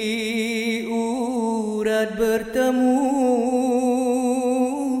urat bertemu,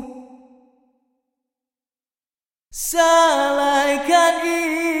 salaikan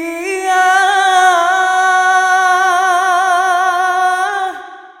ia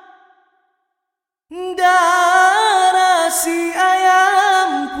darah si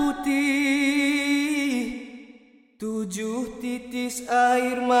ayam putih, tujuh titis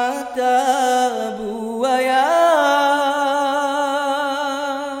air mata buaya,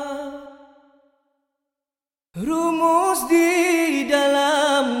 rumus di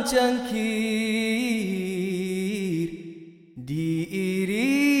dalam cangkir,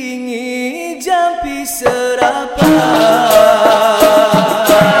 diiringi jampi serapan.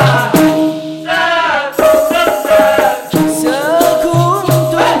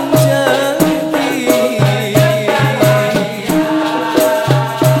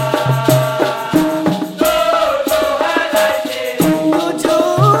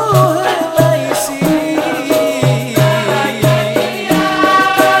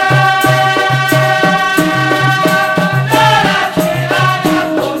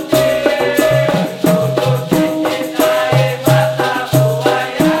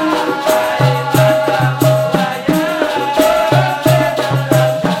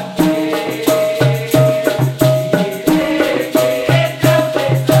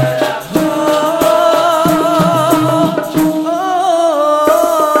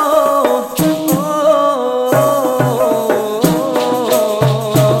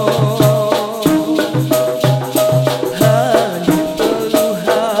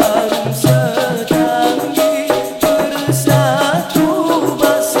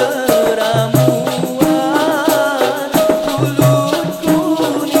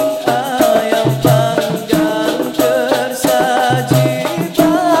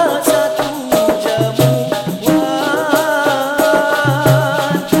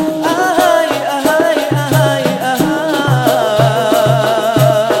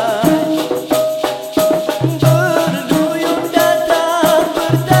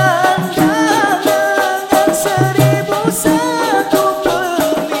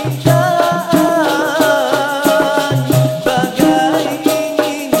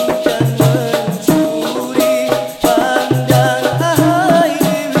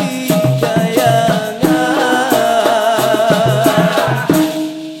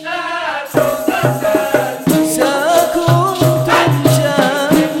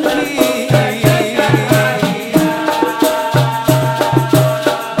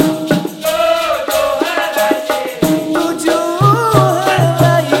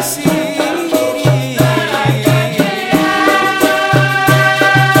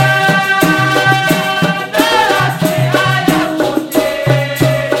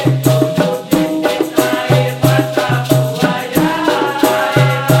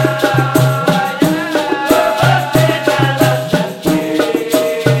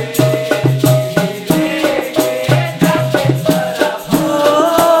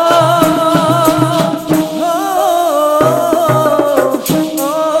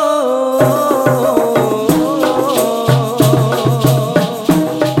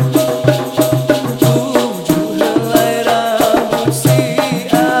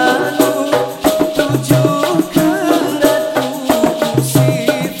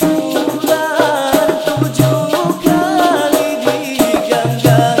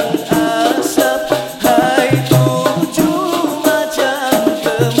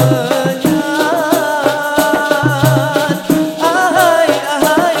 semesta